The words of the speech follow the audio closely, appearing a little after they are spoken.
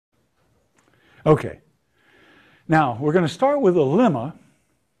Okay. Now, we're going to start with a lemma.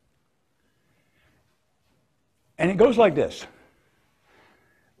 And it goes like this.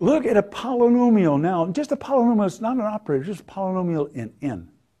 Look at a polynomial now. Just a polynomial, it's not an operator, just a polynomial in n.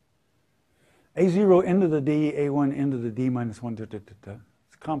 A0 n to the d, A1 n to the d minus 1, It's a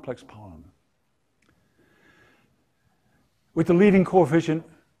complex polynomial. With the leading coefficient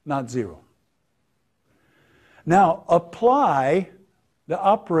not 0. Now, apply the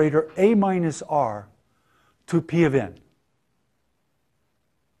operator A minus R to P of n.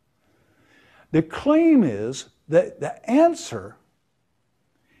 The claim is that the answer,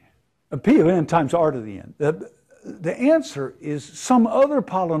 P of n times R to the n, the answer is some other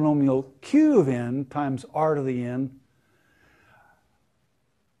polynomial Q of n times R to the n,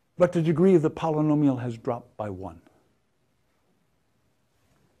 but the degree of the polynomial has dropped by 1.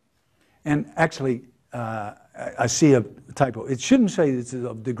 And actually, I see a typo. It shouldn't say it's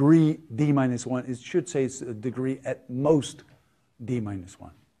a degree d minus 1. It should say it's a degree at most d minus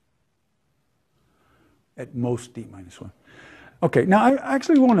 1. At most d minus 1. Okay, now I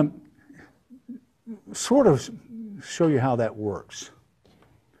actually want to sort of show you how that works.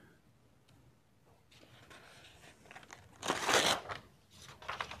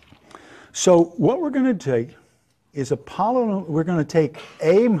 So what we're going to take is a polynomial. We're going to take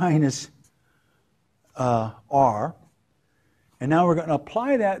A minus R, and now we're going to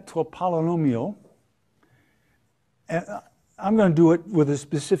apply that to a polynomial. And I'm going to do it with a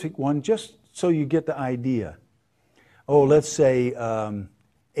specific one just so you get the idea. Oh, let's say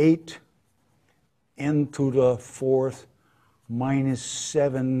 8 n to the 4th minus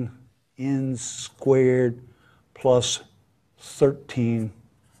 7 n squared plus 13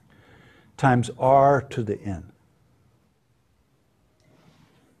 times r to the n.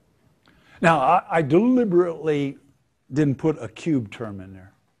 Now, I deliberately didn't put a cube term in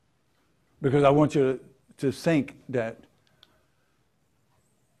there because I want you to think that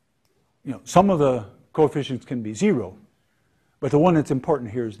some of the coefficients can be 0, but the one that's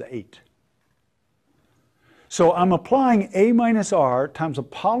important here is the 8. So I'm applying A minus R times a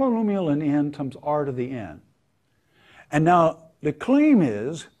polynomial in n times R to the n. And now the claim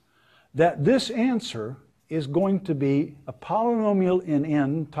is that this answer is going to be a polynomial in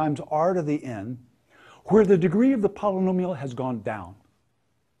n times R to the n, where the degree of the polynomial has gone down.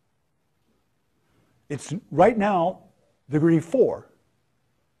 It's right now degree 4.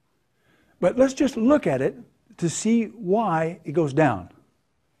 But let's just look at it to see why it goes down.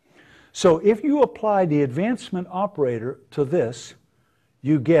 So if you apply the advancement operator to this,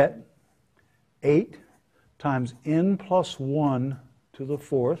 you get 8 times n plus 1 to the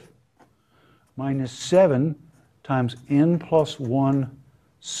 4th minus 7 times n plus 1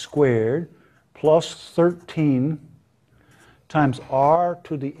 squared plus 13 times r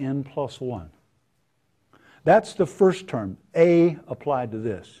to the n plus 1. That's the first term, A applied to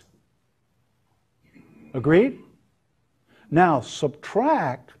this. Agreed? Now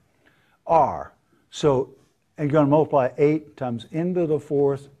subtract r. So you're going to multiply 8 times n to the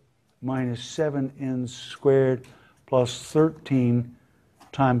 4th minus 7n squared plus 13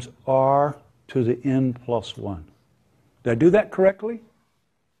 times r to the n plus 1. Did I do that correctly?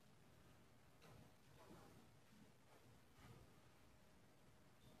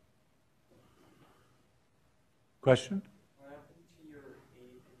 Question? What happened to your 8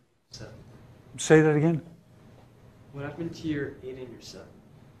 and 7? Say that again? What happened to your 8 and your 7?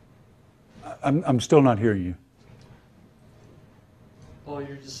 I'm still not hearing you. Oh,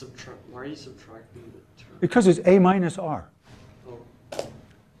 you're just subtracting. Why are you subtracting the term? Because it's A minus R. Oh.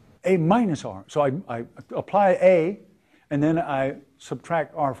 A minus R. So I apply A, and then I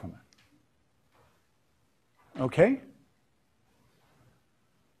subtract R from it. Okay?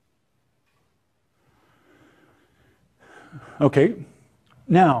 Okay.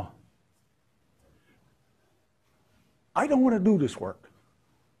 Now, I don't want to do this work.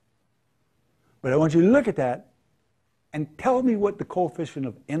 But I want you to look at that and tell me what the coefficient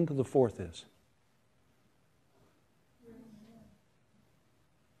of n to the 4th is.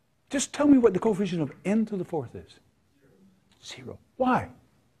 Just tell me what the coefficient of n to the 4th is. 0. Why?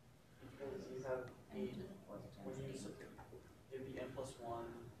 Because you have 8. When you give the n plus 1,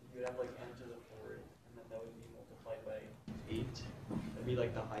 you would have like n to the 4th, and then that would be multiplied by 8. That'd be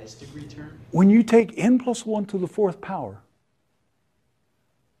like the highest degree term. When you take n plus 1 to the 4th power,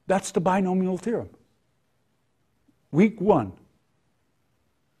 that's the binomial theorem. Week 1.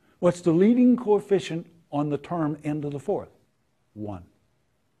 What's the leading coefficient on the term n to the 4th? 1.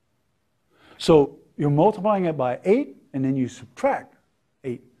 So you're multiplying it by 8, and then you subtract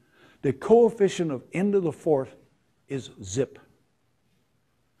 8. The coefficient of n to the 4th is zip.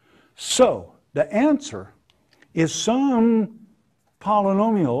 So the answer is some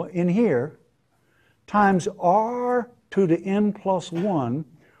polynomial in here times r to the n plus 1,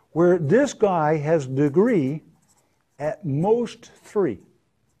 where this guy has degree at most 3.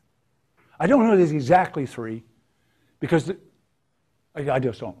 I don't know it is exactly 3 because I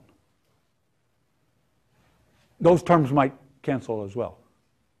just don't. Those terms might cancel as well.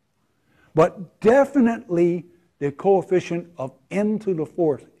 But definitely the coefficient of n to the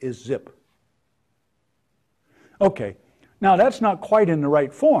 4th is zip. Okay, now that's not quite in the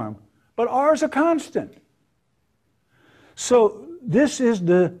right form, but r is a constant. So this is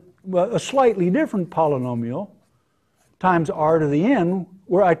a slightly different polynomial times r to the n,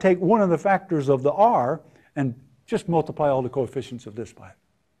 where I take one of the factors of the r and just multiply all the coefficients of this by it.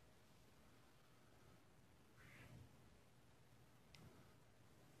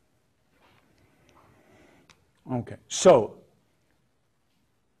 Okay, so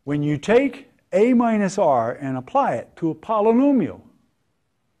when you take a minus r and apply it to a polynomial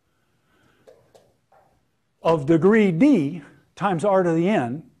of degree d times r to the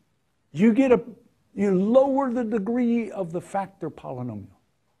n, you lower the degree of the factor polynomial.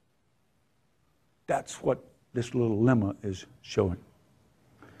 That's what this little lemma is showing.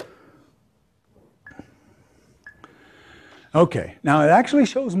 Okay, now it actually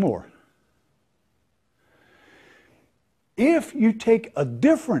shows more. If you take a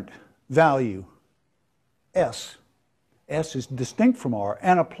different value, s is distinct from r,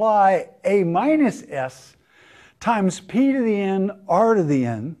 and apply a minus s times p to the n, r to the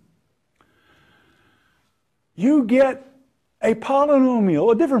n, you get a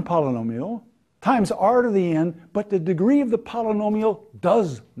polynomial, a different polynomial, times r to the n, but the degree of the polynomial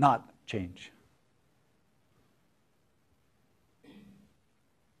does not change.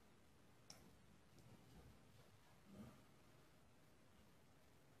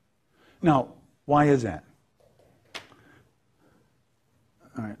 Now, why is that?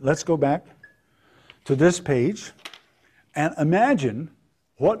 All right, let's go back to this page and imagine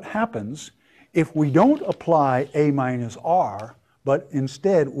what happens if we don't apply a minus r, but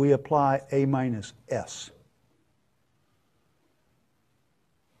instead we apply a minus s.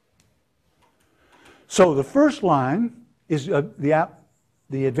 So the first line is the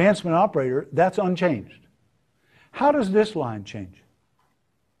advancement operator. That's unchanged. How does this line change?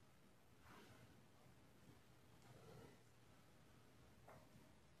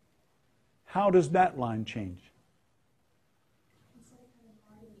 How does that line change?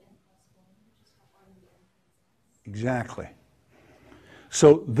 Exactly.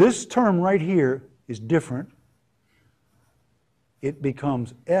 So this term right here is different. It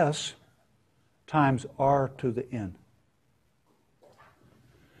becomes s times r to the n.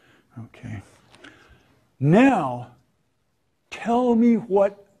 Okay. Now, tell me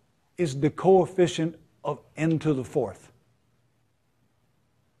what is the coefficient of n to the 4th.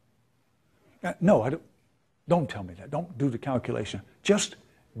 No, don't tell me that. Don't do the calculation. Just,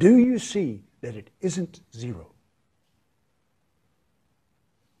 do you see that it isn't 0?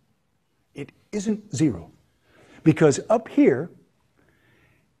 It isn't 0. Because up here,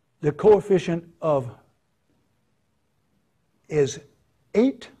 the coefficient of is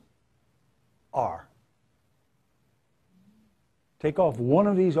 8r. Take off one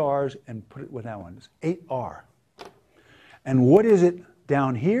of these r's and put it with that one. It's 8r. And what is it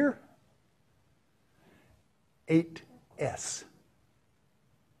down here? 8s.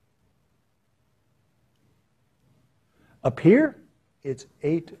 Up here, it's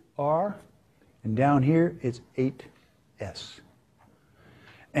 8r, and down here, it's 8s.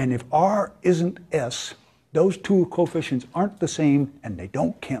 And if r isn't s, those two coefficients aren't the same, and they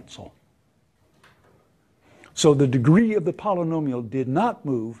don't cancel. So the degree of the polynomial did not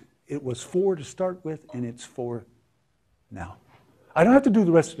move. It was 4 to start with, and it's 4 now. I don't have to do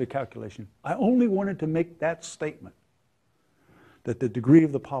the rest of the calculation. I only wanted to make that statement, that the degree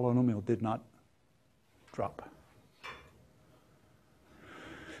of the polynomial did not drop.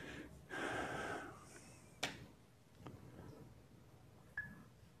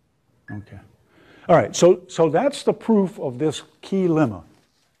 Okay. All right, so that's the proof of this key lemma.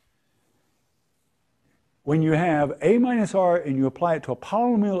 When you have a minus r and you apply it to a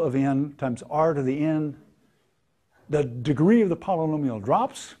polynomial of n times r to the n, the degree of the polynomial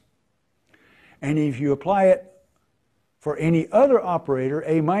drops. And if you apply it for any other operator,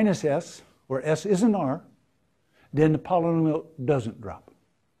 a minus s, where s isn't r, then the polynomial doesn't drop.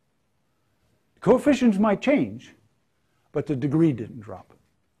 Coefficients might change, but the degree didn't drop.